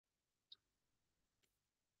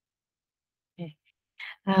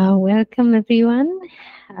Welcome, everyone.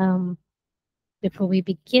 Um, Before we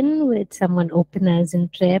begin, would someone open us in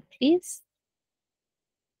prayer, please?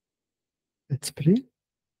 Let's pray.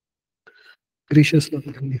 Gracious Lord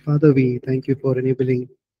and Heavenly Father, we thank you for enabling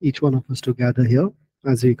each one of us to gather here.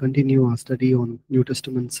 As we continue our study on New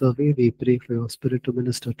Testament survey, we pray for your Spirit to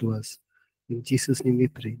minister to us. In Jesus' name we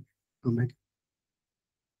pray. Amen.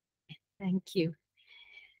 Thank you.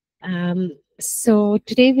 So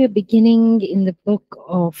today we're beginning in the book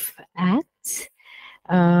of Acts.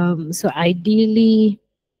 So ideally,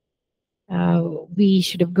 we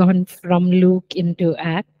should have gone from Luke into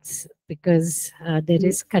Acts because there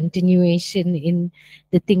is continuation in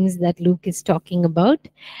the things that Luke is talking about.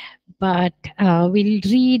 But we'll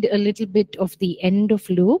read a little bit of the end of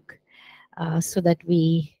Luke so that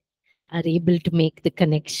we are able to make the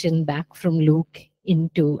connection back from Luke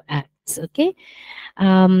into Acts. Okay.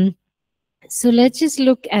 So let's just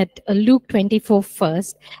look at Luke 24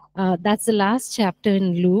 first. That's the last chapter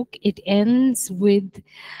in Luke. It ends with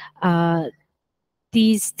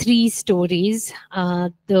these three stories.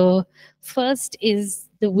 The first is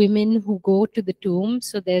the women who go to the tomb.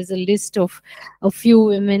 So there's a list of a few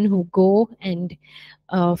women who go and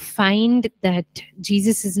find that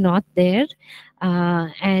Jesus is not there,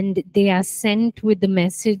 and they are sent with the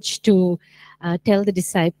message to tell the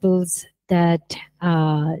disciples that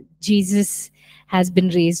Jesus has been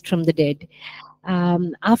raised from the dead.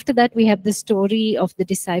 After that, we have the story of the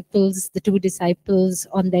disciples, the two disciples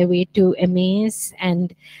on their way to Emmaus,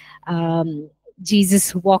 and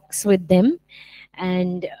Jesus walks with them.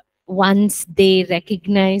 And once they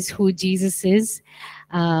recognize who Jesus is,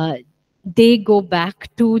 they go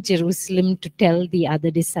back to Jerusalem to tell the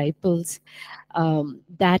other disciples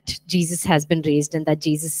that Jesus has been raised and that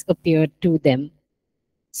Jesus appeared to them.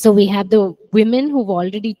 So we have the women who've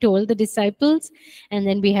already told the disciples, and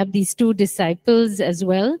then we have these two disciples as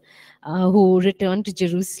well who return to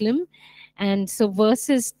Jerusalem. And so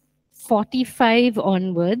verses 45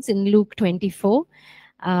 onwards in Luke 24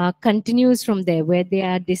 continues from there, where they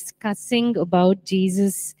are discussing about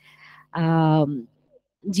Jesus being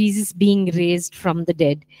raised from the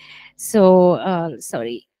dead. So,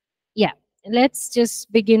 let's just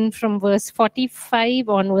begin from verse 45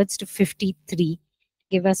 onwards to 53.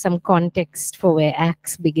 Give us some context for where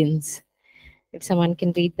Acts begins. If someone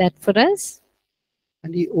can read that for us.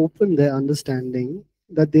 And he opened their understanding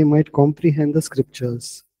that they might comprehend the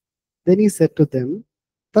scriptures. Then he said to them,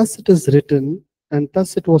 Thus it is written, and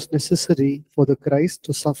thus it was necessary for the Christ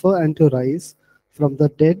to suffer and to rise from the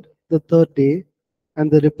dead the third day,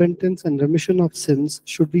 and the repentance and remission of sins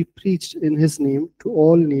should be preached in his name to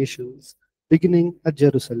all nations, beginning at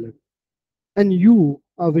Jerusalem. And you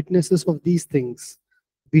are witnesses of these things.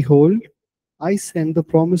 Behold, I send the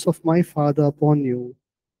promise of my Father upon you,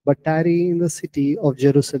 but tarry in the city of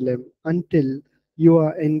Jerusalem until you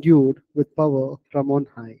are endued with power from on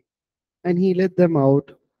high. And he led them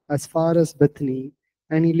out as far as Bethany,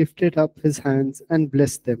 and he lifted up his hands and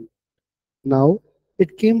blessed them. Now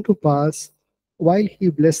it came to pass, while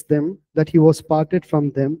he blessed them, that he was parted from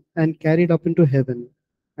them and carried up into heaven,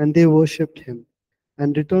 and they worshipped him,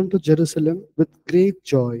 and returned to Jerusalem with great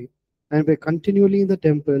joy, and were continually in the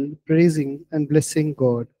temple, praising and blessing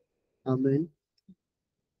God. Amen.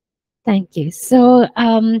 Thank you. So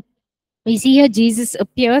we see here Jesus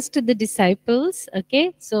appears to the disciples.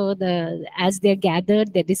 Okay, so as they're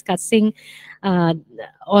gathered, they're discussing.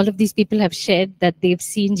 All of these people have shared that they've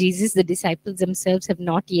seen Jesus. The disciples themselves have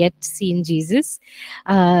not yet seen Jesus.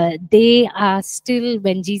 They are still,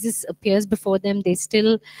 when Jesus appears before them, they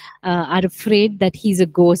still are afraid that he's a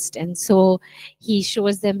ghost, and so he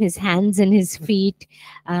shows them his hands and his feet.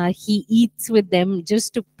 He eats with them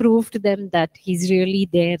just to prove to them that he's really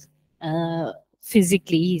there.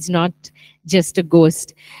 Physically, he's not just a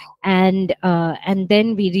ghost. And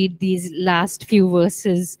then we read these last few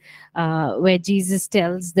verses where Jesus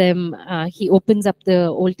tells them, he opens up the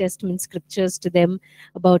Old Testament scriptures to them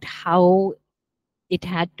about how it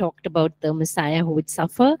had talked about the Messiah who would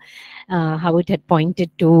suffer, how it had pointed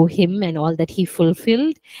to him and all that he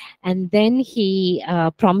fulfilled. And then he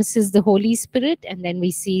promises the Holy Spirit, and then we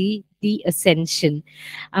see the ascension.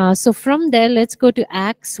 So from there, let's go to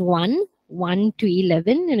Acts 1 to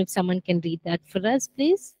 11. And if someone can read that for us,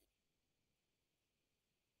 please.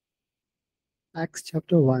 Acts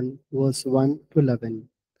chapter 1, verse 1 to 11.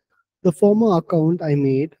 The former account I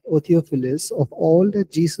made, O Theophilus, of all that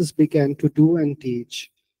Jesus began to do and teach,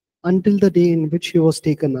 until the day in which he was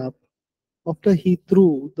taken up, after he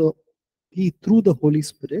through the Holy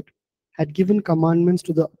Spirit had given commandments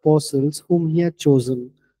to the apostles whom he had chosen,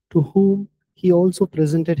 to whom he also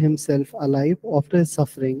presented himself alive after his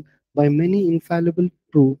suffering by many infallible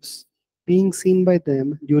proofs, being seen by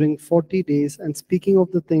them during 40 days, and speaking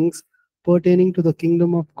of the things pertaining to the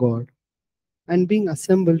kingdom of God. And being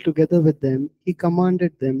assembled together with them, he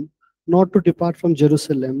commanded them not to depart from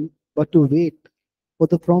Jerusalem, but to wait for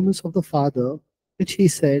the promise of the Father, which he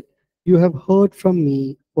said, "You have heard from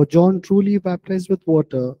me, for John truly baptized with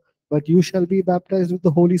water, but you shall be baptized with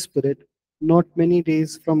the Holy Spirit not many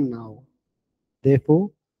days from now."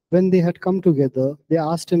 Therefore, when they had come together, they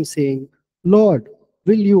asked him, saying, "Lord,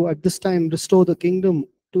 will you at this time restore the kingdom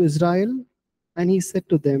to Israel?" And he said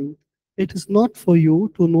to them, "It is not for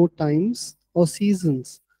you to know times or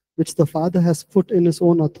seasons which the Father has put in his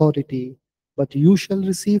own authority, but you shall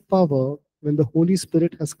receive power when the Holy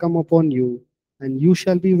Spirit has come upon you, and you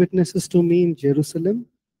shall be witnesses to me in Jerusalem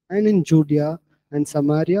and in Judea and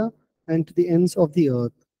Samaria and to the ends of the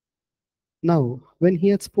earth." Now, when he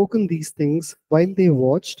had spoken these things, while they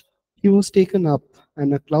watched, he was taken up,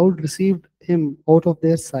 and a cloud received him out of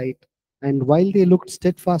their sight. And while they looked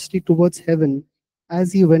steadfastly towards heaven,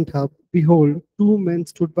 as he went up, behold, two men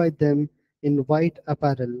stood by them in white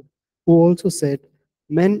apparel, who also said,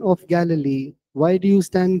 "Men of Galilee, why do you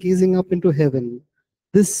stand gazing up into heaven?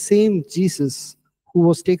 This same Jesus, who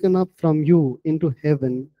was taken up from you into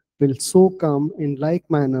heaven, will so come in like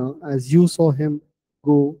manner as you saw him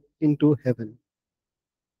go into heaven."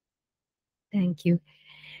 Thank you.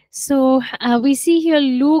 So we see here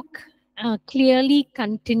Luke clearly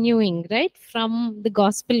continuing, right, from the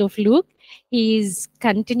Gospel of Luke. He is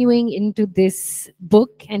continuing into this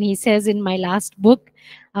book, and he says, in my last book,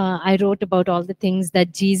 I wrote about all the things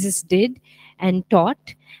that Jesus did and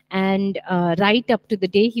taught, and right up to the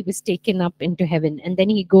day he was taken up into heaven. And then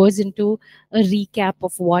he goes into a recap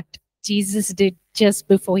of what Jesus did just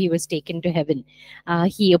before he was taken to heaven.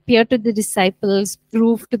 He appeared to the disciples,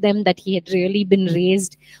 proved to them that he had really been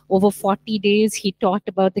raised. Over 40 days, he taught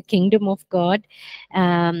about the kingdom of God.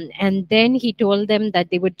 And then he told them that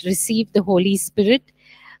they would receive the Holy Spirit.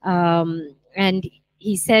 And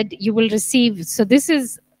he said, "You will receive." So this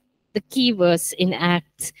is the key verse in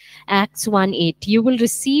Acts 1:8. "You will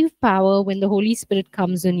receive power when the Holy Spirit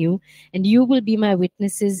comes on you, and you will be my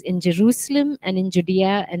witnesses in Jerusalem and in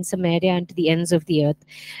Judea and Samaria and to the ends of the earth."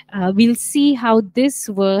 We'll see how this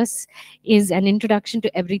verse is an introduction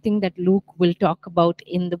to everything that Luke will talk about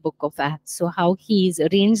in the book of Acts. So how he's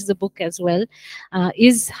arranged the book as well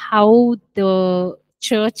is how the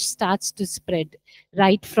church starts to spread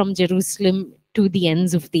right from Jerusalem to the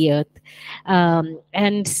ends of the earth.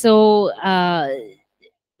 And so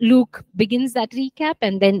Luke begins that recap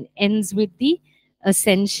and then ends with the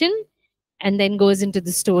ascension, and then goes into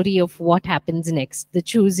the story of what happens next, the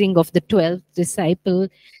choosing of the 12th disciple,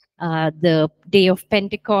 the day of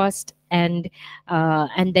Pentecost, and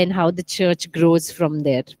then how the church grows from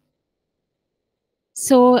there.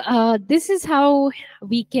 So this is how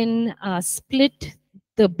we can split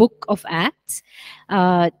the book of Acts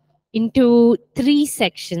into three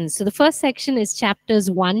sections. So the first section is chapters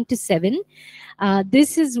 1 to 7.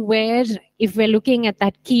 This is where, if we're looking at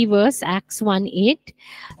that key verse, Acts 1:8,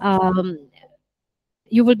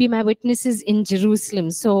 you will be my witnesses in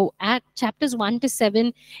Jerusalem. So chapters 1 to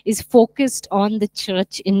 7 is focused on the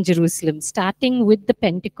church in Jerusalem, starting with the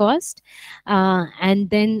Pentecost and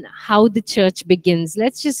then how the church begins.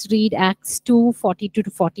 Let's just read Acts 2:42 to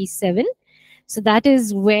 47. So that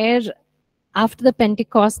is where, after the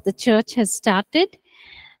Pentecost, the church has started.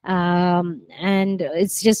 And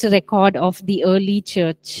it's just a record of the early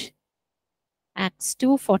church. Acts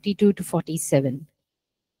 2:42 to 47.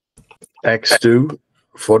 Acts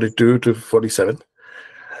 2:42 to 47.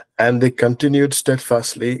 And they continued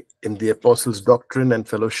steadfastly in the apostles' doctrine and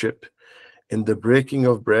fellowship, in the breaking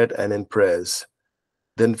of bread and in prayers.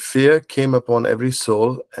 Then fear came upon every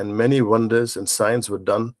soul, and many wonders and signs were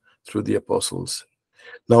done through the apostles.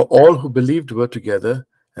 Now all who believed were together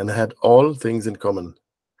and had all things in common,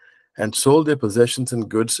 and sold their possessions and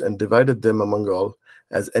goods and divided them among all,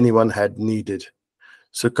 as anyone had needed.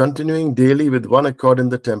 So continuing daily with one accord in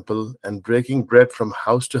the temple, and breaking bread from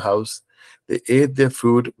house to house, they ate their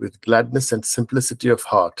food with gladness and simplicity of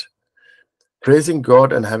heart, praising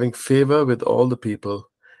God and having favor with all the people.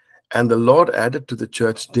 And the Lord added to the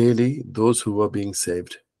church daily those who were being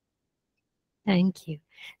saved. Thank you.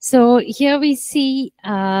 So here we see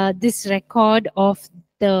this record of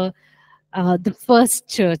the first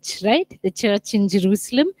church, right? The church in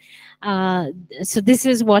Jerusalem. So this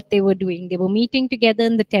is what they were doing. They were meeting together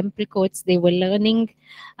in the temple courts. They were learning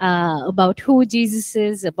about who Jesus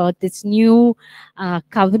is, about this new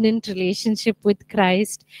covenant relationship with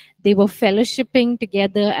Christ. They were fellowshipping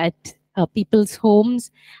together at people's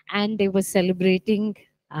homes, and they were celebrating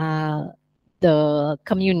the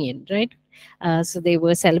communion, right? So they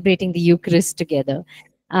were celebrating the Eucharist together.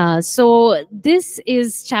 So this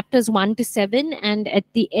is chapters 1 to 7, and at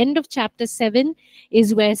the end of chapter 7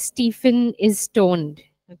 is where Stephen is stoned.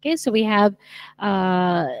 Okay, so we have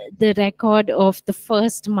the record of the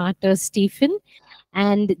first martyr, Stephen,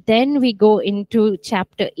 and then we go into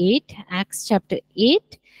chapter 8, Acts chapter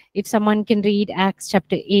 8. If someone can read Acts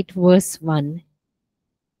chapter 8, verse 1.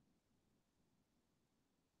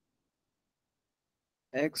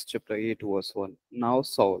 Acts chapter 8, verse 1. Now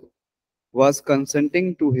Saul was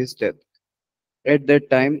consenting to his death. At that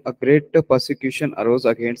time, a great persecution arose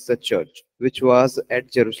against the church, which was at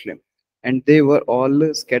Jerusalem, and they were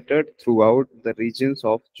all scattered throughout the regions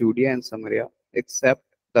of Judea and Samaria, except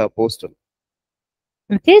the apostle.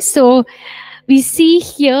 Okay, so we see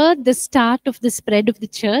here the start of the spread of the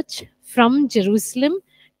church from Jerusalem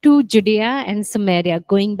to Judea and Samaria.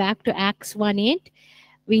 Going back to Acts 1:8,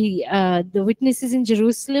 the witnesses in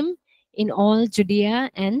Jerusalem, in all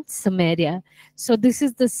Judea and Samaria. So this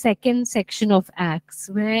is the second section of Acts,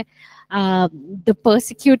 where the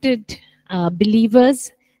persecuted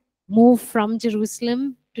believers move from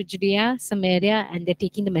Jerusalem to Judea, Samaria, and they're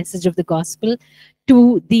taking the message of the gospel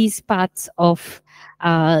to these parts of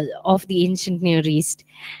the ancient Near East.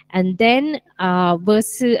 And then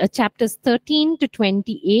chapters 13 to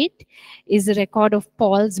 28 is a record of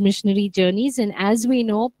Paul's missionary journeys. And as we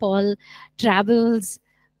know, Paul travels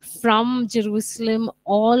from Jerusalem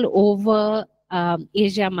all over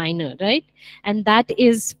Asia Minor, right? And that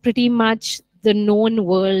is pretty much the known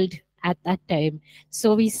world at that time.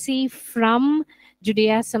 So we see from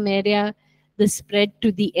Judea, Samaria, the spread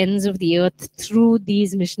to the ends of the earth through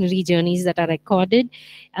these missionary journeys that are recorded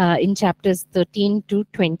in chapters 13 to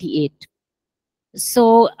 28.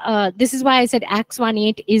 So this is why I said Acts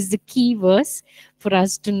 1:8 is the key verse for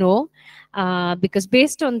us to know, because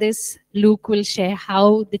based on this, Luke will share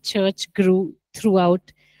how the church grew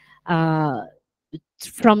throughout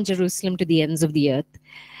from Jerusalem to the ends of the earth.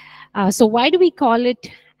 So why do we call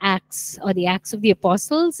it Acts, or the Acts of the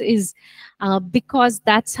Apostles? Is because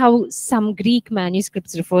that's how some Greek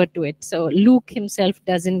manuscripts refer to it. So Luke himself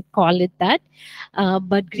doesn't call it that,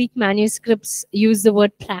 but Greek manuscripts use the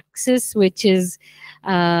word praxis, which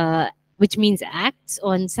means acts.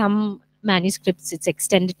 On some manuscripts, it's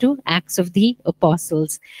extended to Acts of the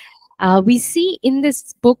Apostles. We see in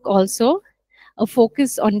this book also a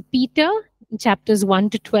focus on Peter in chapters 1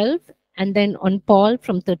 to 12, and then on Paul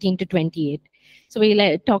from 13 to 28. So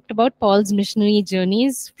we talked about Paul's missionary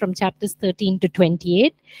journeys from chapters 13 to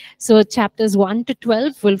 28. So chapters 1 to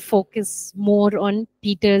 12 will focus more on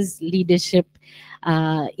Peter's leadership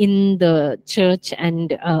in the church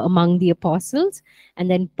and among the apostles,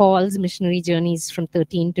 and then Paul's missionary journeys from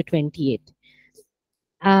 13 to 28.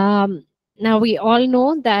 Now we all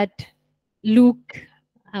know that Luke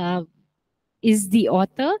is the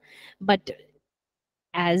author, but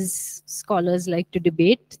as scholars like to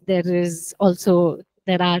debate, there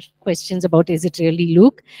are questions about, is it really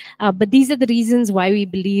Luke? But these are the reasons why we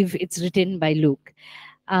believe it's written by Luke.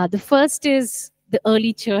 The first is the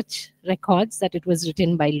early church records that it was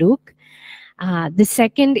written by Luke. The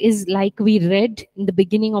second is, like we read in the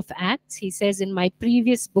beginning of Acts, he says, in my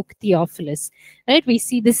previous book, Theophilus. Right? We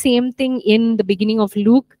see the same thing in the beginning of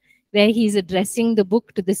Luke, where he's addressing the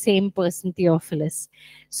book to the same person, Theophilus.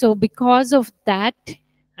 So because of that,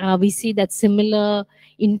 we see that similar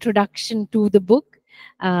introduction to the book.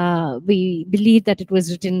 We believe that it was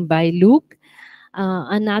written by Luke.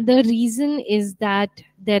 Another reason is that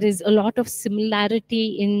there is a lot of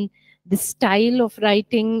similarity in the style of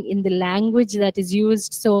writing, in the language that is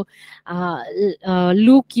used. So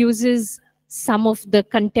Luke uses some of the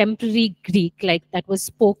contemporary Greek, like that was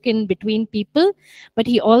spoken between people, but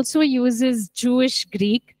he also uses Jewish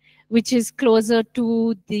Greek, which is closer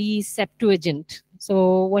to the Septuagint.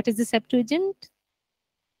 So what is the Septuagint?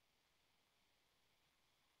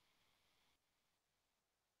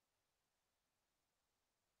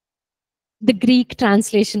 The Greek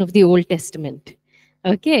translation of the Old Testament.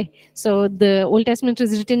 Okay, so the Old Testament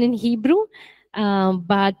was written in Hebrew,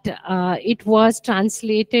 but it was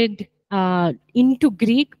translated into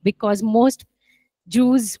Greek because most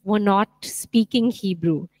Jews were not speaking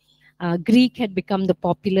Hebrew. Greek had become the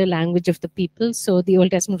popular language of the people, so the Old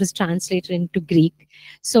Testament was translated into Greek.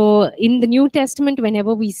 So in the New Testament,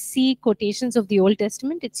 whenever we see quotations of the Old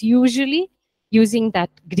Testament, it's usually using that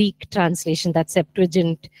Greek translation, that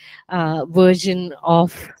Septuagint version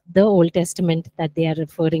of the Old Testament that they are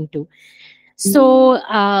referring to. So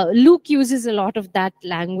Luke uses a lot of that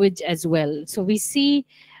language as well. So we see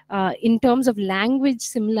in terms of language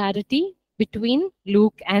similarity between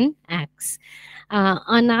Luke and Acts.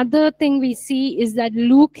 Another thing we see is that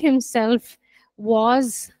Luke himself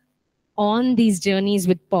was on these journeys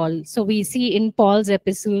with Paul. So we see in Paul's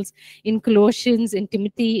epistles, in Colossians, in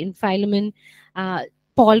Timothy, in Philemon,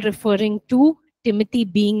 Paul referring to Timothy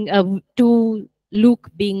being, to Luke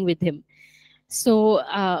being with him. So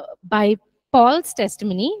by Paul's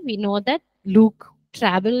testimony, we know that Luke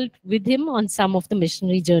traveled with him on some of the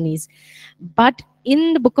missionary journeys. But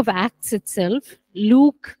in the book of Acts itself,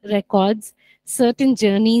 Luke records certain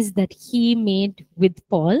journeys that he made with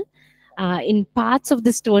Paul. In parts of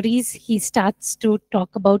the stories, he starts to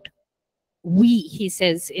talk about we, he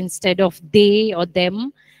says, instead of they or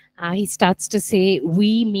them. He starts to say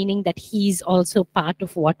we, meaning that he's also part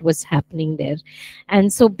of what was happening there.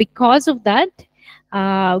 And so because of that,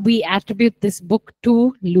 we attribute this book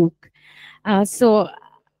to Luke. So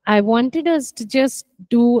I wanted us to just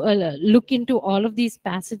do a look into all of these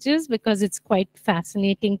passages because it's quite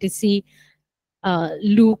fascinating to see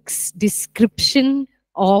Luke's description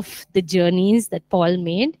of the journeys that Paul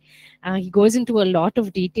made. He goes into a lot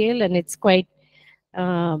of detail, and it's quite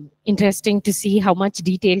interesting to see how much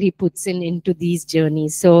detail he puts into these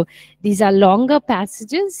journeys. So these are longer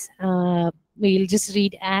passages. We'll just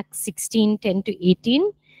read Acts 16, 10 to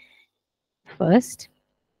 18 first.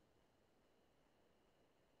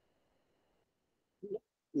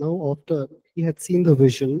 Now, after he had seen the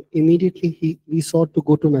vision, immediately we sought to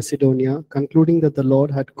go to Macedonia, concluding that the Lord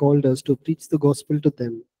had called us to preach the gospel to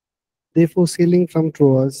them. Therefore, sailing from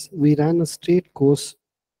Troas, we ran a straight course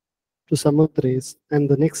to Samothrace, and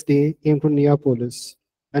the next day came to Neapolis,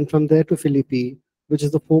 and from there to Philippi, which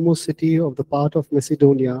is the foremost city of the part of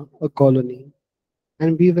Macedonia, a colony.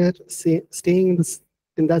 And we were staying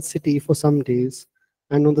in that city for some days.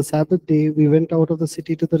 And on the Sabbath day, we went out of the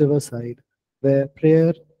city to the riverside, where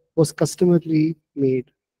prayer was customarily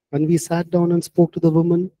made. And we sat down and spoke to the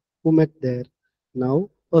women who met there. Now,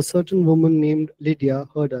 a certain woman named Lydia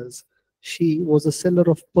heard us. She was a seller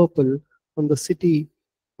of purple from the city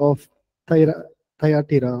of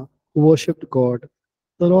Thyatira, who worshipped God.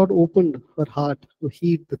 The Lord opened her heart to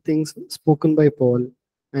heed the things spoken by Paul.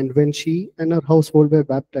 And when she and her household were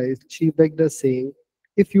baptized, she begged us, saying,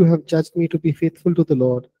 "If you have judged me to be faithful to the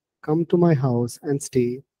Lord, come to my house and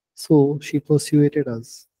stay." So she persuaded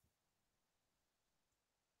us.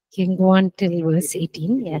 You can go on till verse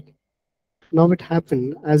 18. Yeah. Now it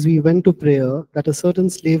happened, as we went to prayer, that a certain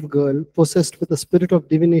slave girl, possessed with a spirit of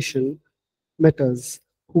divination, met us,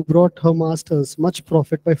 who brought her masters much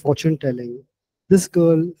profit by fortune telling. This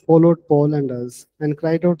girl followed Paul and us, and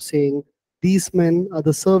cried out, saying, "These men are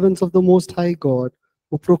the servants of the Most High God,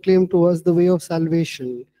 who proclaim to us the way of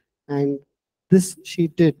salvation." And this she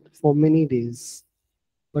did for many days.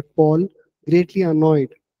 But Paul, greatly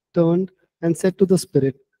annoyed, turned and said to the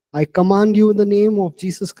Spirit, "I command you in the name of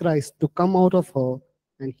Jesus Christ to come out of her."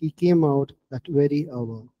 And he came out that very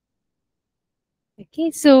hour.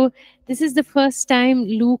 Okay, so this is the first time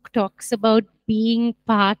Luke talks about being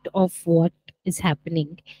part of what is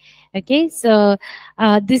happening. Okay, so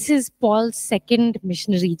this is Paul's second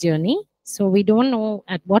missionary journey. So we don't know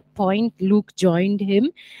at what point Luke joined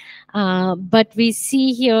him, but we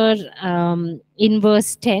see here in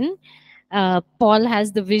verse 10, Paul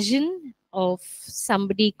has the vision of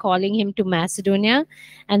somebody calling him to Macedonia.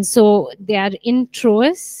 And so they are in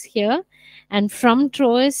Troas here. And from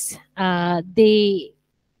Troas, they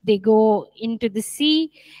go into the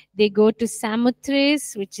sea. They go to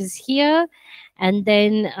Samothrace, which is here. And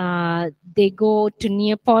then they go to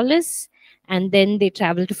Neapolis. And then they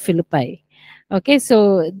travel to Philippi. Okay,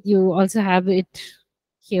 so you also have it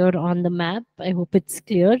here on the map. I hope it's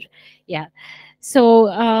clear. Yeah. So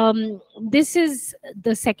this is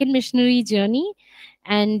the second missionary journey,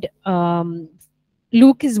 and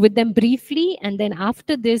Luke is with them briefly, and then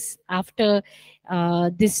after this, after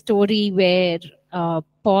this story where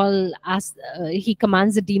Paul asks, he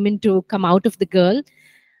commands the demon to come out of the girl,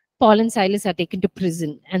 Paul and Silas are taken to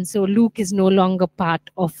prison, and so Luke is no longer part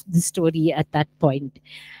of the story at that point.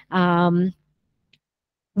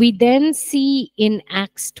 We then see in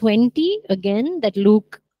Acts 20 again that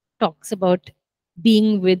Luke talks about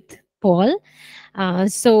being with Paul.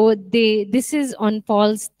 So this is on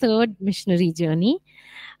Paul's third missionary journey.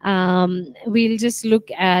 We'll just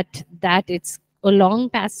look at that. It's a long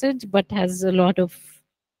passage, but has a lot of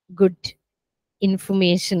good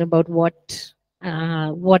information about what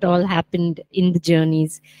all happened in the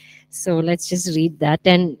journeys. So let's just read that,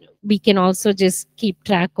 and we can also just keep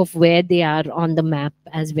track of where they are on the map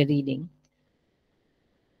as we're reading.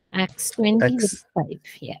 Acts 20, verse 5.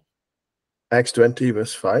 Yeah. Acts 20,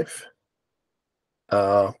 verse 5.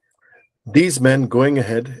 These men going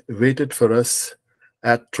ahead waited for us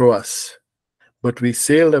at Troas, but we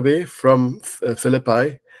sailed away from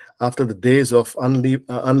Philippi after the days of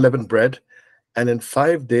unleavened bread, and in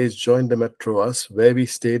 5 days joined them at Troas, where we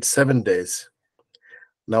stayed 7 days.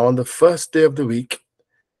 Now on the first day of the week,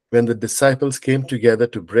 when the disciples came together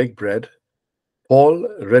to break bread, Paul,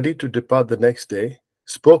 ready to depart the next day,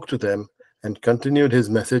 spoke to them and continued his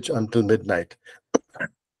message until midnight.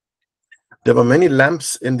 There were many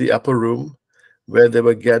lamps in the upper room where they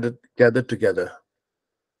were gathered together.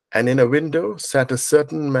 And in a window sat a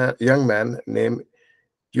certain young man named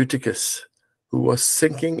Eutychus, who was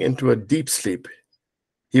sinking into a deep sleep.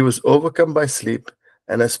 He was overcome by sleep,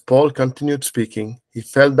 and as Paul continued speaking, he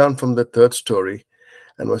fell down from the third story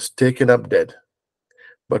and was taken up dead.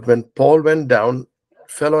 But when Paul went down,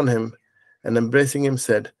 fell on him, and embracing him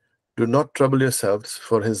said, "Do not trouble yourselves,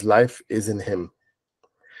 for his life is in him."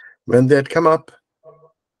 When they had come up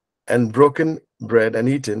and broken bread and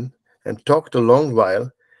eaten, and talked a long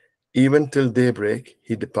while, even till daybreak,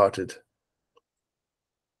 he departed.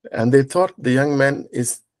 And they thought the young man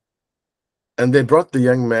is, and they brought the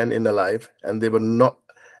young man in alive, and they were not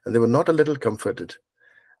a little comforted.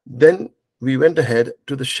 Then we went ahead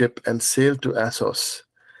to the ship and sailed to Assos,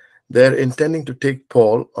 there intending to take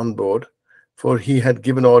Paul on board, for he had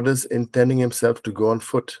given orders intending himself to go on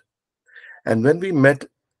foot. And when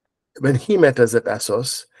he met us at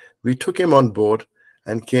Assos, we took him on board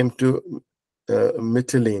and came to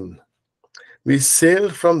Mytilene. We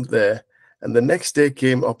sailed from there, and the next day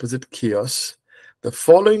came opposite Chios. The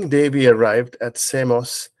following day we arrived at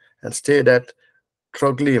Samos and stayed at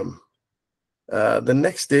Trogyllium. The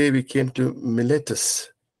next day we came to Miletus,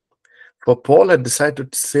 for Paul had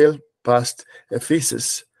decided to sail past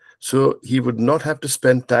Ephesus, so he would not have to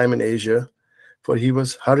spend time in Asia, for he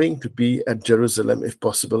was hurrying to be at Jerusalem, if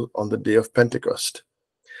possible, on the day of Pentecost.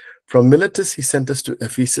 From Miletus he sent us to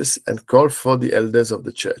Ephesus and called for the elders of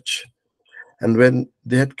the church. And when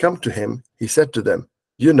they had come to him, he said to them,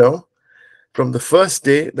 "You know, from the first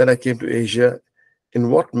day that I came to Asia, in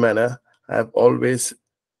what manner I have always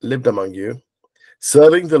lived among you,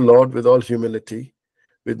 serving the Lord with all humility,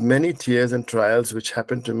 with many tears and trials which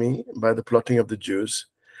happened to me by the plotting of the Jews.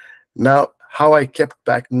 Now, how I kept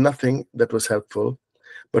back nothing that was helpful,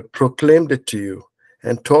 but proclaimed it to you,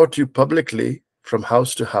 and taught you publicly from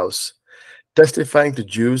house to house, testifying to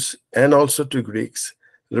Jews and also to Greeks,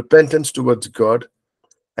 repentance towards God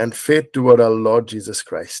and faith toward our Lord Jesus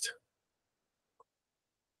Christ."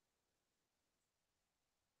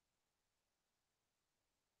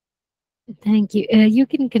 Thank you. You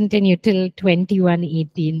can continue till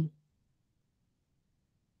 21:18.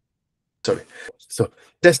 Sorry. So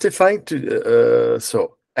testifying to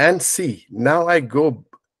and see, now I go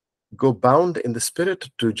bound in the spirit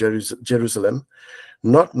to Jerusalem,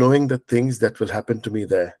 not knowing the things that will happen to me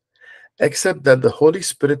there, except that the Holy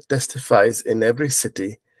Spirit testifies in every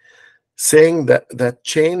city, saying that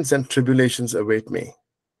chains and tribulations await me.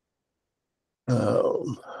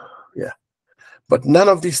 But none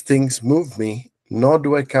of these things move me, nor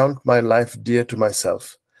do I count my life dear to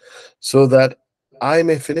myself, so that I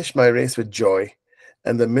may finish my race with joy,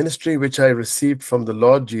 and the ministry which I received from the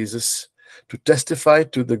Lord Jesus, to testify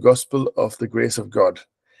to the gospel of the grace of God.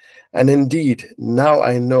 And indeed, now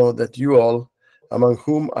I know that you all, among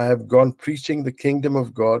whom I have gone preaching the kingdom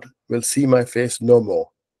of God, will see my face no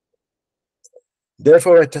more.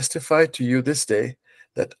 Therefore I testify to you this day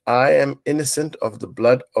that I am innocent of the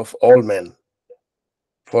blood of all men.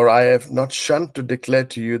 For I have not shunned to declare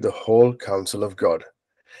to you the whole counsel of God.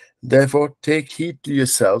 Therefore take heed to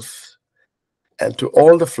yourself and to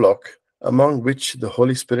all the flock, among which the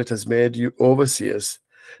Holy Spirit has made you overseers,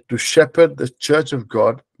 to shepherd the church of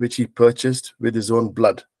God, which he purchased with his own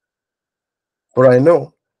blood. For I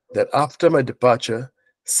know that after my departure,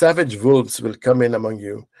 savage wolves will come in among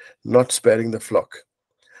you, not sparing the flock.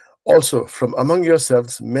 Also, from among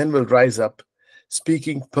yourselves, men will rise up,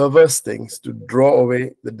 speaking perverse things to draw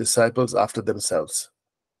away the disciples after themselves.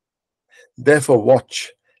 Therefore,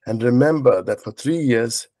 watch and remember that for 3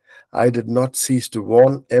 years I did not cease to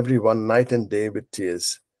warn everyone night and day with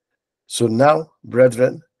tears. So now,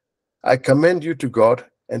 brethren, I commend you to God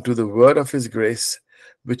and to the word of his grace,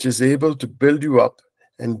 which is able to build you up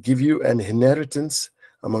and give you an inheritance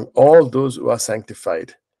among all those who are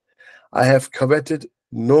sanctified. I have coveted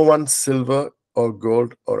no one's silver or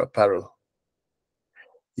gold or apparel.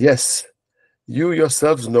 Yes, you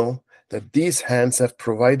yourselves know that these hands have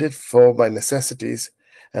provided for my necessities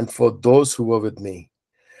and for those who were with me.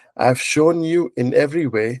 I have shown you in every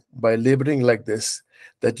way, by laboring like this,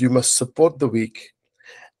 that you must support the weak.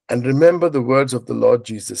 And remember the words of the Lord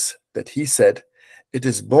Jesus, that he said, it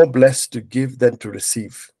is more blessed to give than to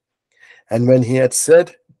receive. And when he had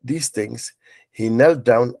said these things, he knelt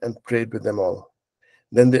down and prayed with them all.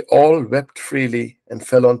 Then they all wept freely and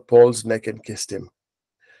fell on Paul's neck and kissed him,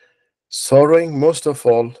 sorrowing most of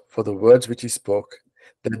all for the words which he spoke,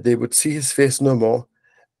 that they would see his face no more,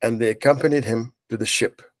 and they accompanied him to the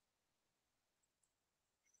ship.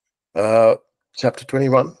 Chapter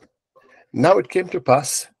 21. Now it came to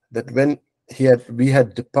pass that when we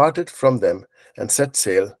had departed from them and set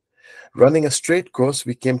sail, running a straight course,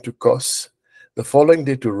 we came to Kos, the following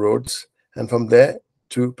day to Rhodes, and from there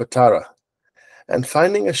to Patara. And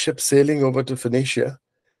finding a ship sailing over to Phoenicia,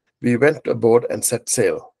 we went aboard and set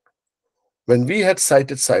sail. When we had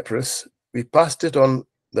sighted Cyprus, we passed it on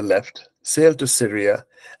the left, sailed to Syria,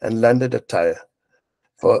 and landed at Tyre.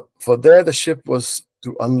 For there the ship was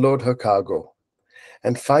to unload her cargo.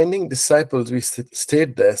 And finding disciples, we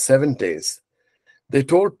stayed there 7 days. They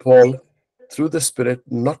told Paul through the Spirit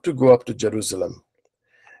not to go up to Jerusalem.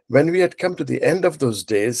 When we had come to the end of those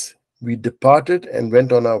days, we departed and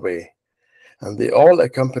went on our way. And they all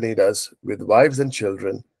accompanied us with wives and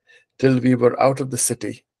children till we were out of the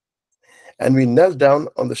city. And we knelt down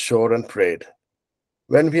on the shore and prayed.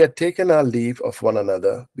 When we had taken our leave of one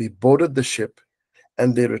another, we boarded the ship,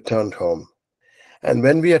 and they returned home. And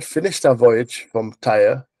when we had finished our voyage from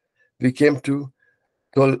Tyre, we came to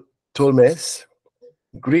Ptolemais,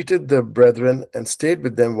 greeted the brethren, and stayed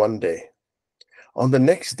with them 1 day. On the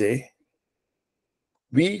next day,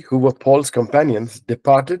 we, who were Paul's companions,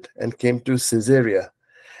 departed and came to Caesarea,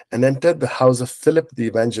 and entered the house of Philip the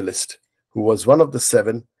evangelist, who was one of the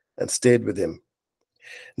 7, and stayed with him.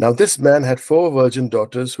 Now this man had 4 virgin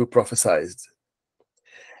daughters who prophesied.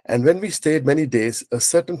 And when we stayed many days, a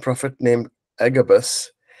certain prophet named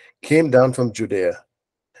Agabus came down from Judea.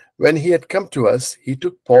 When he had come to us, he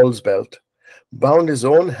took Paul's belt, bound his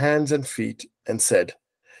own hands and feet, and said,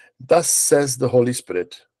 "Thus says the Holy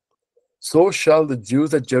Spirit, so shall the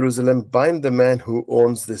Jews at Jerusalem bind the man who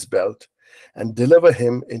owns this belt, and deliver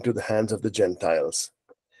him into the hands of the Gentiles."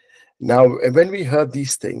 Now when we heard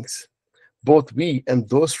these things, both we and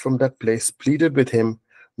those from that place pleaded with him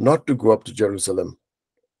not to go up to Jerusalem.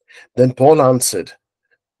 Then Paul answered,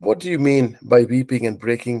 "What do you mean by weeping and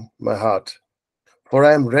breaking my heart? For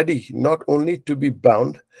I am ready not only to be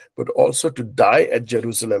bound, but also to die at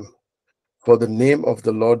Jerusalem for the name of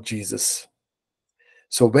the Lord Jesus."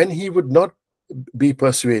 So when he would not be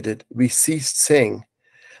persuaded, we ceased, saying,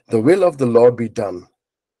 "The will of the Lord be done."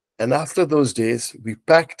 And after those days, we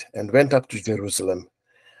packed and went up to Jerusalem.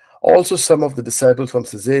 Also some of the disciples from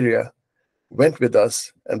Caesarea went with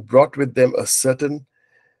us, and brought with them a certain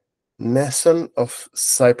Nason of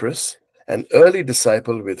Cyprus, an early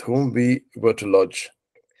disciple with whom we were to lodge.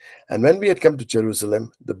 And when we had come to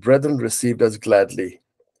Jerusalem, the brethren received us gladly.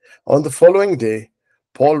 On the following day,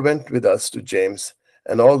 Paul went with us to James,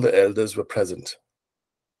 and all the elders were present.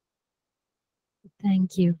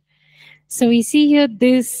 Thank you. So we see here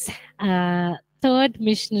this third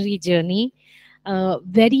missionary journey, a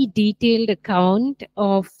very detailed account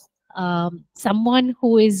of someone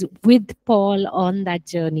who is with Paul on that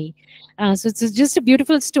journey. So it's just a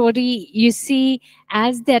beautiful story. You see,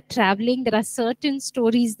 as they're traveling, there are certain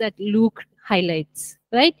stories that Luke highlights,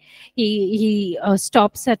 right? He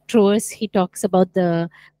stops at Troas. He talks about the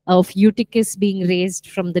of Eutychus being raised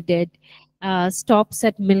from the dead. Stops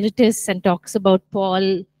at Miletus and talks about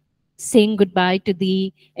Paul saying goodbye to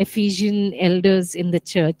the Ephesian elders in the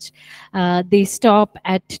church. They stop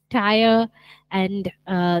at Tyre, and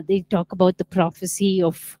they talk about the prophecy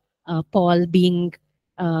of Paul being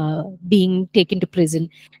taken to prison.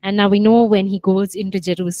 And now we know when he goes into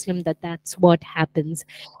Jerusalem that that's what happens.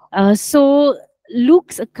 So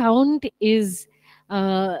Luke's account is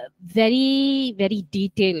very, very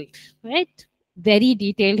detailed, right? Very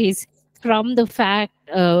detailed. He's from the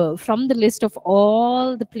list of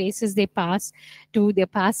all the places they pass to they're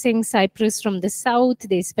passing Cyprus from the south.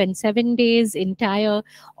 They spend 7 days in Tyre.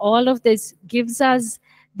 All of this gives us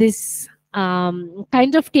this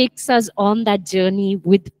kind of takes us on that journey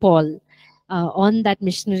with Paul, on that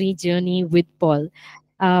missionary journey with Paul.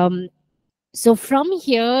 So from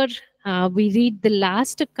here, we read the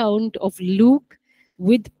last account of Luke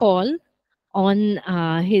with Paul on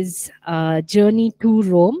his journey to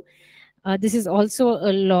Rome. This is also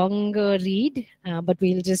a longer read, but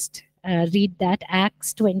we'll just read that.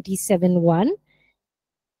 Acts 27:1.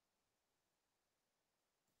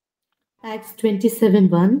 Acts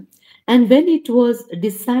 27:1. And when it was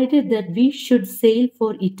decided that we should sail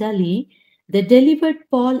for Italy, they delivered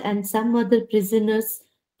Paul and some other prisoners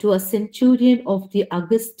to a centurion of the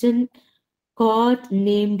Augustan court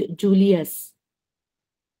named Julius.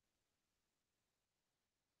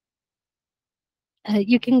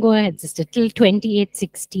 You can go ahead, sister, till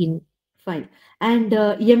 28:16. Fine. And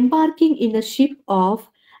embarking in a ship of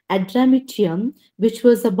Adramyttium, which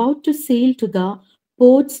was about to sail to the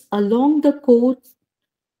ports along the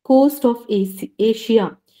coast of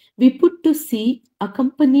Asia. We put to sea,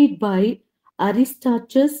 accompanied by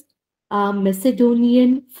Aristarchus, a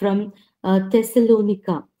Macedonian from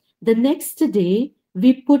Thessalonica. The next day,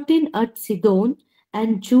 we put in at Sidon,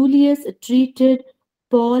 and Julius treated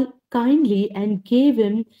Paul kindly and gave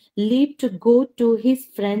him leave to go to his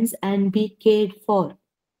friends and be cared for.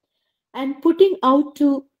 And putting out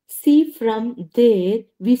to sea from there,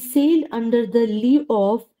 we sailed under the lee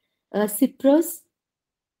of Cyprus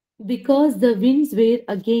because the winds were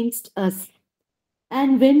against us.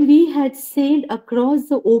 And when we had sailed across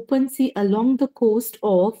the open sea along the coast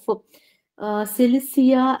of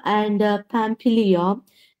Cilicia and Pamphylia,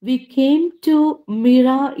 we came to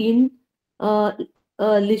Myra in uh,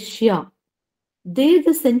 Lycia. There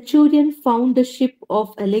the centurion found the ship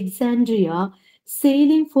of Alexandria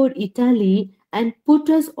sailing for Italy and put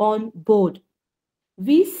us on board.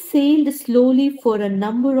 We sailed slowly for a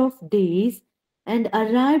number of days and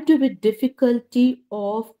arrived with difficulty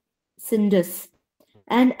off Sindus.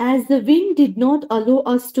 And as the wind did not allow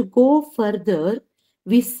us to go further,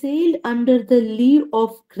 we sailed under the lee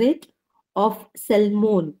of Crete of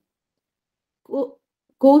Salmon,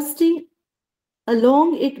 coasting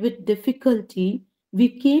along it with difficulty. We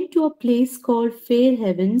came to a place called Fair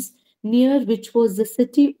Havens, near which was the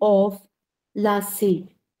city of Lasea.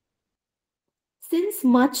 Since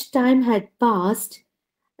much time had passed,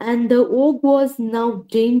 and the oak was now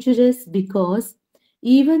dangerous because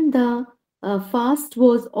even the fast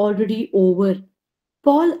was already over,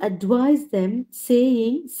 Paul advised them,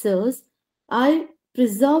 saying, Sirs, I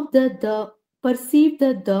perceive that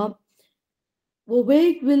the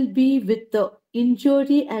voyage will be with the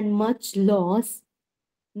injury and much loss,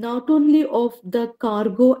 not only of the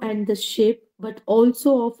cargo and the ship, but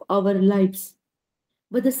also of our lives.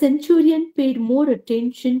 But the centurion paid more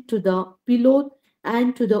attention to the pilot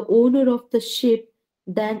and to the owner of the ship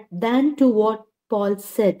than to what Paul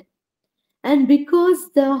said. And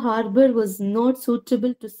because the harbor was not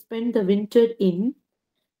suitable to spend the winter in,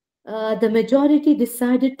 the majority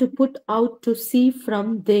decided to put out to sea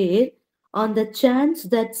from there on the chance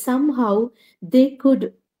that somehow they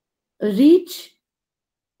could reach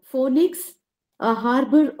Phoenix, a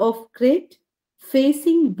harbor of Crete,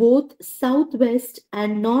 facing both southwest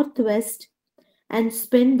and northwest, and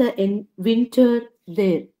spend the winter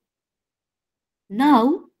there.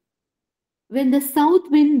 Now, when the south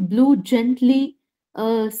wind blew gently,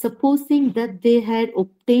 supposing that they had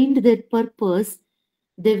obtained their purpose,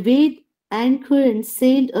 they weighed anchor and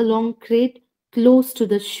sailed along Crete close to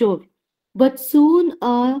the shore. But soon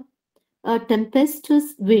a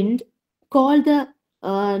tempestuous wind called the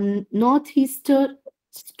northeaster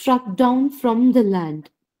struck down from the land.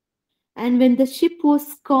 And when the ship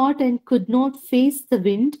was caught and could not face the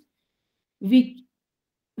wind, we,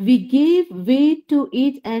 we gave way to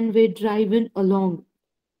it and were driven along,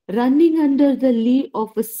 running under the lee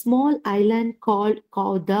of a small island called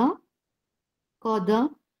Cauda.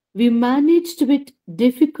 We managed with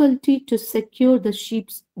difficulty to secure the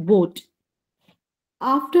ship's boat.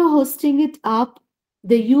 After hoisting it up,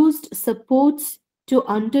 they used supports to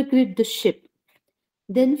undergird the ship.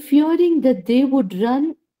 Then, fearing that they would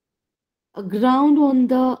run aground on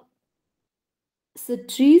the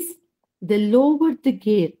trees, they lowered the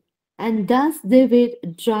gear, and thus they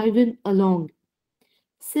were driven along.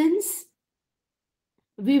 Since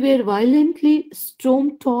we were violently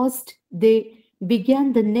storm tossed, they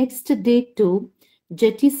began the next day to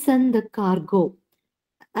jettison the cargo.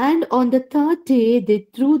 And on the third day, they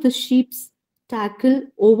threw the ship's tackle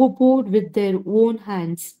overboard with their own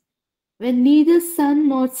hands. When neither sun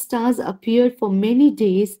nor stars appeared for many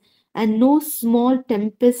days, and no small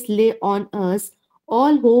tempest lay on us,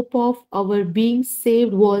 all hope of our being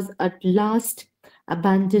saved was at last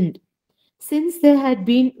abandoned. Since they had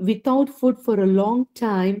been without food for a long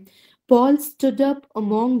time, Paul stood up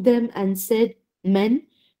among them and said, Men,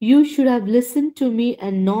 you should have listened to me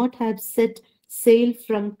and not have set sail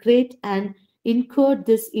from Crete and incurred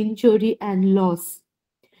this injury and loss.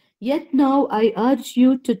 Yet now I urge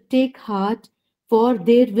you to take heart, for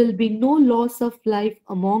there will be no loss of life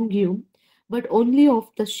among you, but only of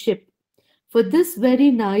the ship. For this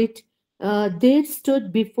very night there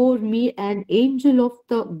stood before me an angel of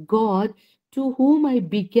the God to whom I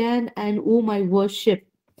began and whom I worship.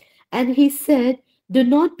 And he said, Do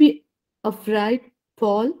not be afraid,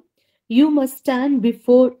 Paul. You must stand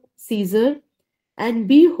before Caesar. And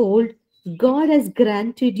behold, God has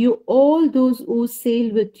granted you all those who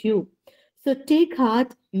sail with you. So take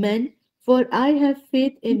heart, men, for I have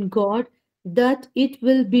faith in God that it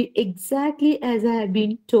will be exactly as I have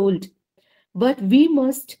been told. But we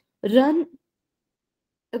must run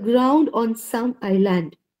aground on some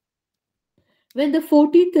island. When the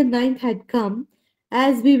 14th and 9th had come,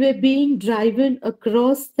 as we were being driven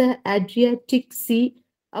across the Adriatic Sea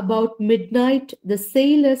about midnight, the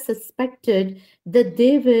sailors suspected that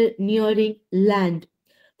they were nearing land.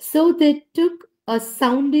 So they took a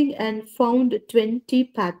sounding and found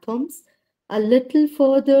 20 fathoms. A little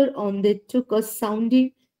further on, they took a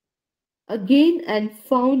sounding again and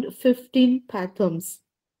found 15 fathoms.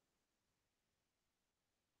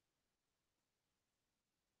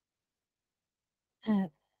 Uh,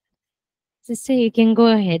 Sister, you can go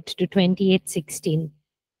ahead to 28:16.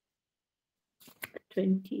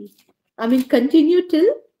 20. I mean, continue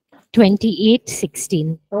till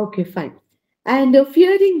 28:16. Okay, fine. And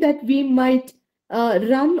fearing that we might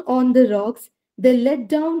run on the rocks, they let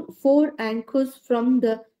down 4 anchors from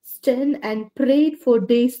the stern and prayed for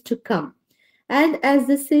days to come. And as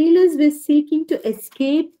the sailors were seeking to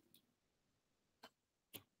escape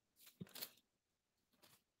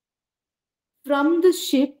from the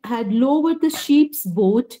ship, had lowered the ship's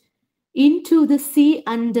boat into the sea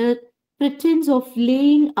under pretense of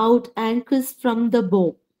laying out anchors from the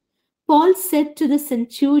bow. Paul said to the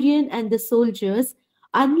centurion and the soldiers,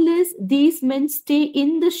 unless these men stay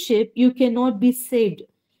in the ship, you cannot be saved.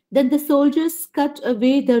 Then the soldiers cut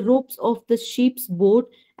away the ropes of the ship's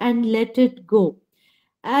boat and let it go.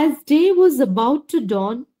 As day was about to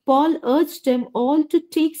dawn, Paul urged them all to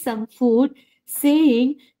take some food,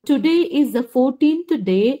 saying, today is the 14th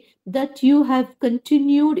day that you have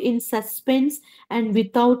continued in suspense and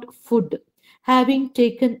without food, having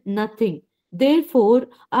taken nothing. Therefore,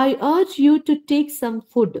 I urge you to take some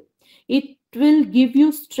food. It will give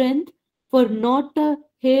you strength, for not a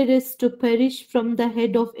hair is to perish from the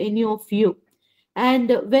head of any of you. And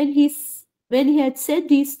when he had said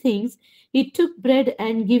these things, he took bread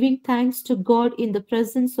and giving thanks to God in the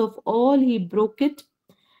presence of all, he broke it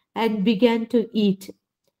and began to eat.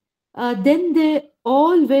 Then they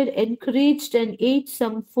all were encouraged and ate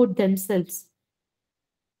some food themselves.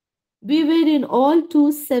 We were in all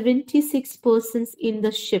 276 persons in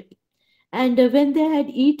the ship. And when they had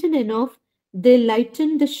eaten enough, they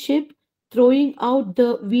lightened the ship, throwing out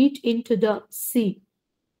the wheat into the sea.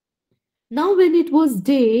 Now, when it was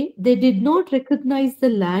day, they did not recognize the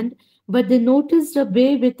land, but they noticed a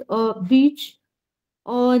bay with a beach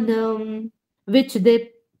on which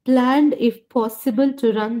they planned, if possible,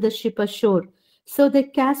 to run the ship ashore. So they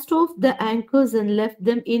cast off the anchors and left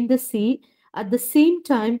them in the sea, at the same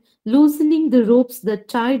time loosening the ropes that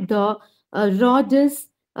tied the rodders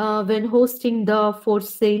when hoisting the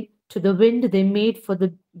foresail to the wind. They made for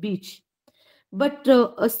the beach. But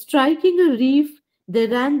striking a reef, they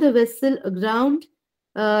ran the vessel aground.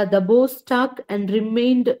 The bow stuck and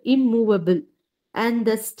remained immovable, and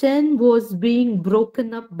the stern was being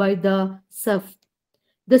broken up by the surf.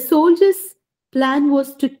 The soldiers' plan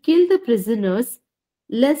was to kill the prisoners,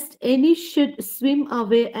 lest any should swim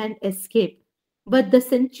away and escape. But the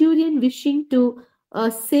centurion, wishing to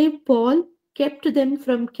save Paul, kept them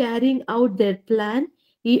from carrying out their plan.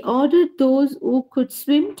 He ordered those who could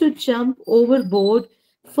swim to jump overboard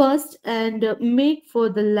first and make for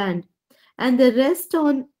the land, and the rest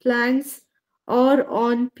on planks or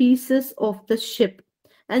on pieces of the ship.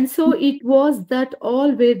 And so it was that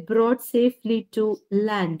all were brought safely to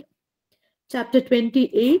land. Chapter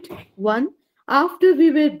 28 1. After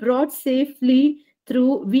we were brought safely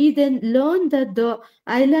through, we then learned that the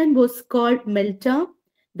island was called Malta.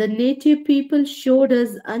 The native people showed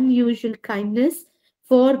us unusual kindness,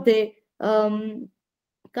 for they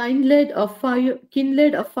kindled a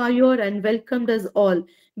fire and welcomed us all,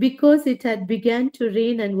 because it had begun to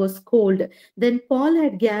rain and was cold. Then Paul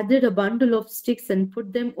had gathered a bundle of sticks and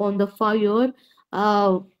put them on the fire.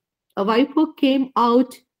 A viper came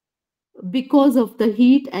out because of the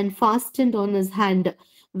heat and fastened on his hand.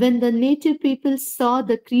 When the native people saw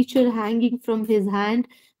the creature hanging from his hand,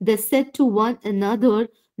 they said to one another,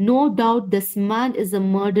 no doubt this man is a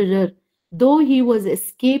murderer. Though he was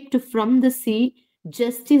escaped from the sea,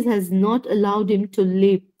 justice has not allowed him to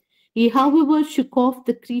live. He, however, shook off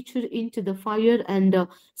the creature into the fire and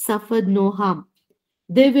suffered no harm.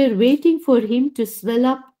 They were waiting for him to swell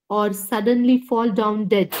up or suddenly fall down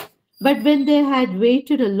dead. But when they had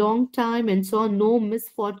waited a long time and saw no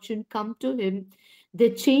misfortune come to him,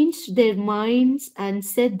 they changed their minds and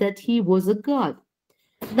said that he was a god.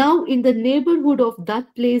 Now, in the neighborhood of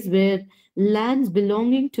that place were lands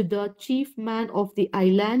belonging to the chief man of the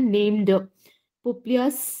island named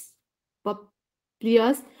Publius,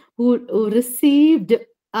 who received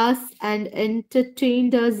us and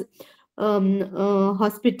entertained us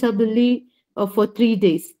hospitably for 3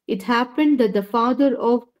 days. It happened that the father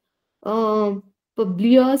of uh,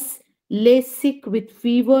 Publius lay sick with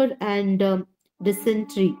fever and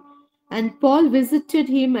dysentery. And Paul visited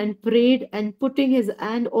him and prayed, and putting his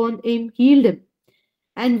hand on him, healed him.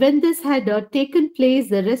 And when this had taken place,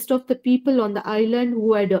 the rest of the people on the island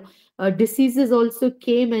who had diseases also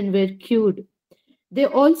came and were cured. They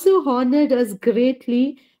also honored us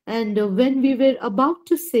greatly, and when we were about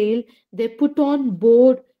to sail, they put on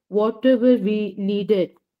board whatever we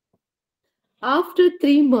needed. After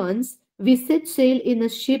 3 months, we set sail in a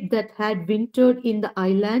ship that had wintered in the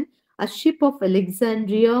island, a ship of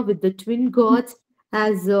Alexandria with the twin gods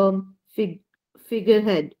as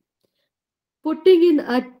figurehead. Putting in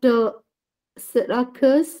at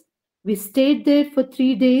Syracuse, we stayed there for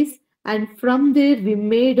 3 days, and from there we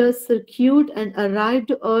made a circuit and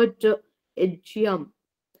arrived at Aegium.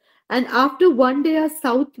 And after one day, a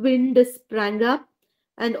south wind sprang up,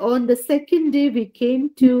 and on the second day we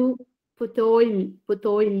came to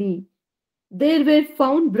Puteoli. There were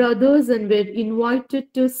found brothers and were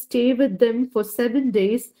invited to stay with them for 7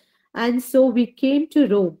 days, and so we came to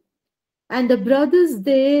Rome. And the brothers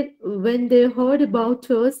there, when they heard about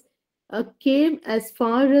us, came as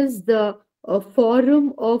far as the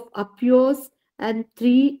forum of Appius and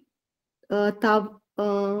three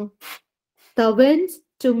taverns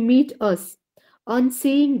to meet us. On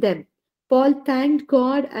seeing them, Paul thanked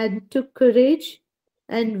God and took courage.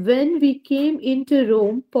 And when we came into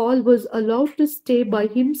Rome, Paul was allowed to stay by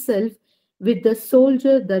himself with the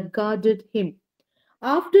soldier that guarded him.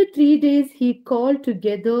 After 3 days, he called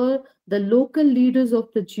together the local leaders of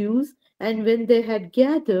the Jews, and when they had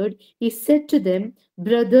gathered, he said to them,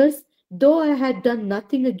 Brothers, though I had done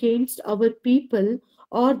nothing against our people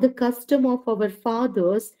or the custom of our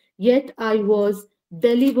fathers, yet I was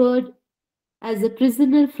delivered as a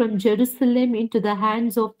prisoner from Jerusalem into the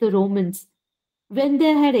hands of the Romans. When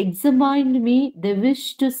they had examined me, they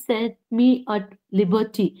wished to set me at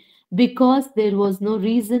liberty because there was no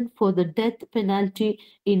reason for the death penalty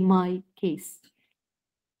in my case.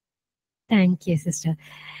 Thank you, sister.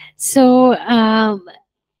 So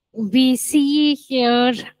we see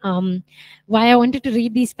here why I wanted to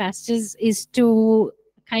read these passages is to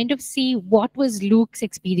kind of see what was Luke's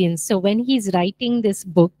experience. So when he's writing this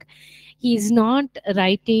book, he's not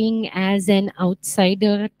writing as an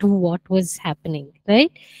outsider to what was happening,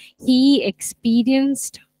 right? He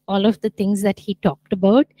experienced all of the things that he talked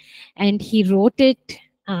about, and he wrote it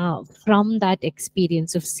from that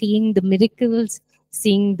experience of seeing the miracles,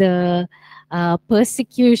 seeing the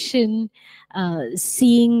persecution,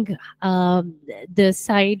 seeing the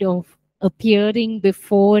side of appearing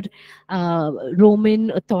before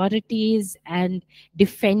Roman authorities and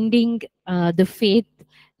defending the faith,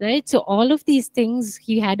 right? So all of these things,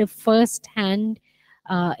 he had a first-hand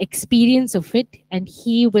experience of it, and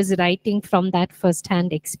he was writing from that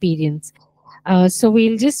first-hand experience. So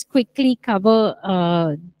we'll just quickly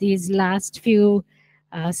cover these last few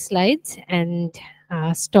slides and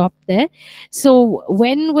stop there. So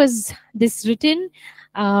when was this written?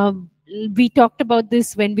 We talked about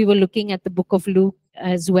this when we were looking at the book of Luke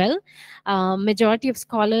as well. Majority of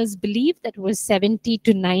scholars believe that it was 70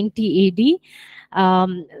 to 90 AD.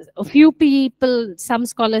 A few people, some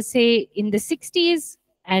scholars say in the 60s,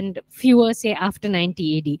 and fewer say after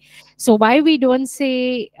 90 AD. So why we don't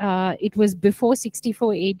say it was before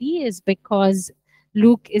 64 AD is because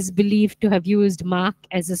Luke is believed to have used Mark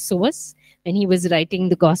as a source when he was writing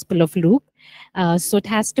the Gospel of Luke. So it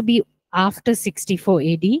has to be after 64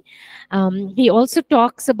 AD. He also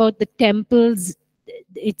talks about the temples.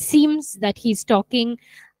 It seems that he's talking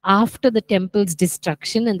after the temple's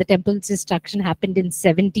destruction, and the temple's destruction happened in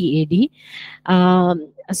 70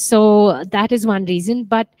 AD. So that is one reason.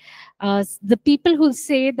 But the people who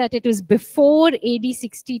say that it was before AD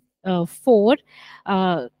 64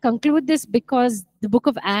 conclude this because the book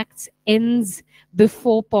of Acts ends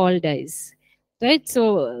before Paul dies, right?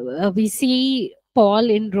 So we see Paul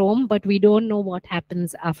in Rome, but we don't know what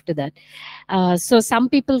happens after that. So some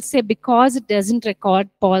people say because it doesn't record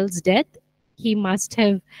Paul's death, he must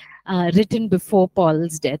have written before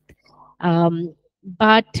Paul's death.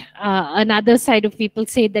 But another side of people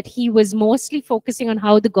say that he was mostly focusing on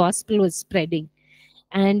how the gospel was spreading.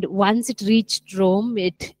 And once it reached Rome,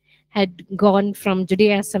 it had gone from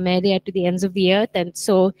Judea, Samaria to the ends of the earth. And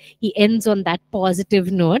so he ends on that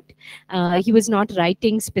positive note. He was not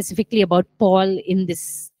writing specifically about Paul in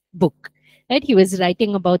this book, right? He was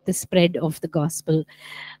writing about the spread of the gospel.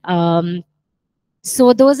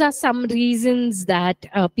 So those are some reasons that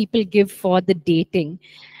people give for the dating.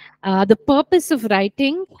 The purpose of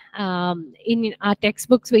writing, in our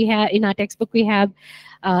textbooks we have,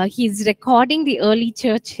 he's recording the early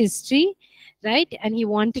church history, right? And he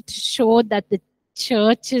wanted to show that the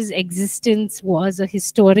church's existence was a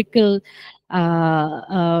historical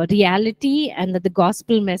reality, and that the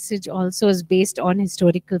gospel message also is based on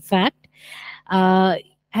historical fact.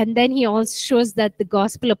 And then he also shows that the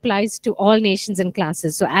gospel applies to all nations and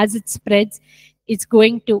classes. So as it spreads, it's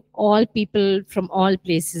going to all people from all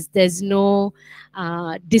places. There's no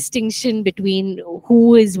distinction between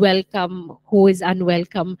who is welcome, who is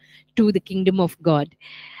unwelcome to the kingdom of God.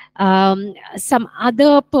 Some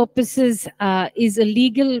other purposes is a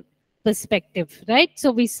legal perspective, right?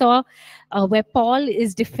 So we saw where Paul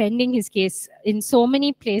is defending his case. In so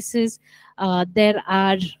many places, there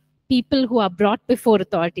are people who are brought before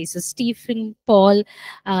authorities. So Stephen, Paul,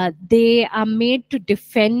 they are made to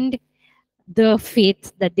defend the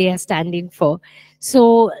faith that they are standing for.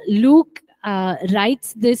 So Luke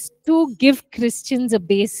writes this to give Christians a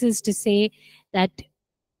basis to say that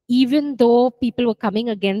even though people were coming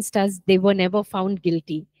against us, they were never found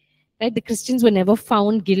guilty. Right? The Christians were never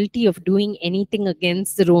found guilty of doing anything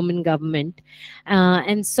against the Roman government.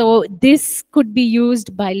 And so this could be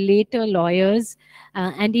used by later lawyers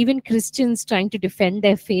and even Christians trying to defend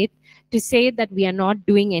their faith, to say that we are not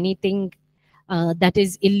doing anything that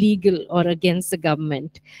is illegal or against the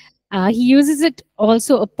government. He uses it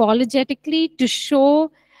also apologetically to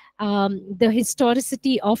show the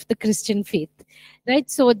historicity of the Christian faith, right?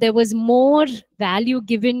 So there was more value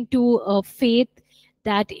given to a faith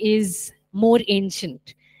that is more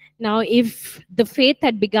ancient. Now, if the faith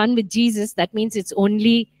had begun with Jesus, that means it's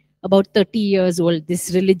only about 30 years old.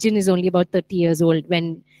 This religion is only about 30 years old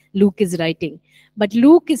when Luke is writing. But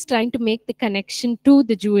Luke is trying to make the connection to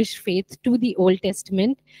the Jewish faith, to the Old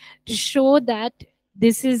Testament, to show that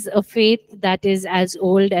this is a faith that is as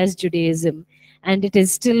old as Judaism, and it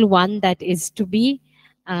is still one that is to be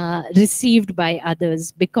received by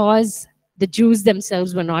others, because the Jews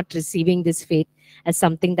themselves were not receiving this faith as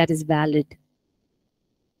something that is valid.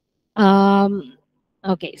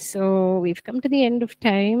 Okay, so we've come to the end of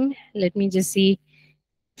time. Let me just see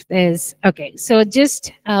if there's, okay, so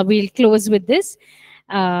just we'll close with this,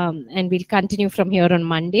 and we'll continue from here on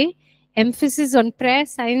Monday. Emphasis on prayer,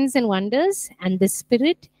 signs and wonders, and the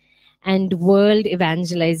Spirit, and world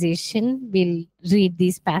evangelization. We'll read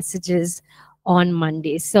these passages on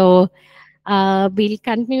Monday. So we'll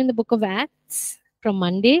continue in the book of Acts from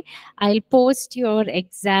Monday. I'll post your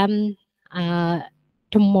exam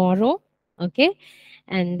tomorrow, okay?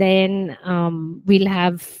 And then we'll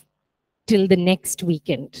have till the next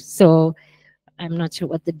weekend. So I'm not sure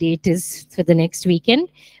what the date is for the next weekend,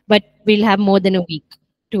 but we'll have more than a week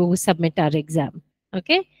to submit our exam,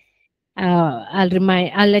 okay? I'll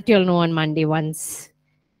let you all know on Monday once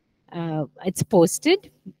it's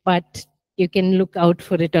posted, but you can look out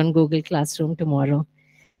for it on Google Classroom tomorrow.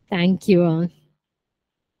 Thank you all.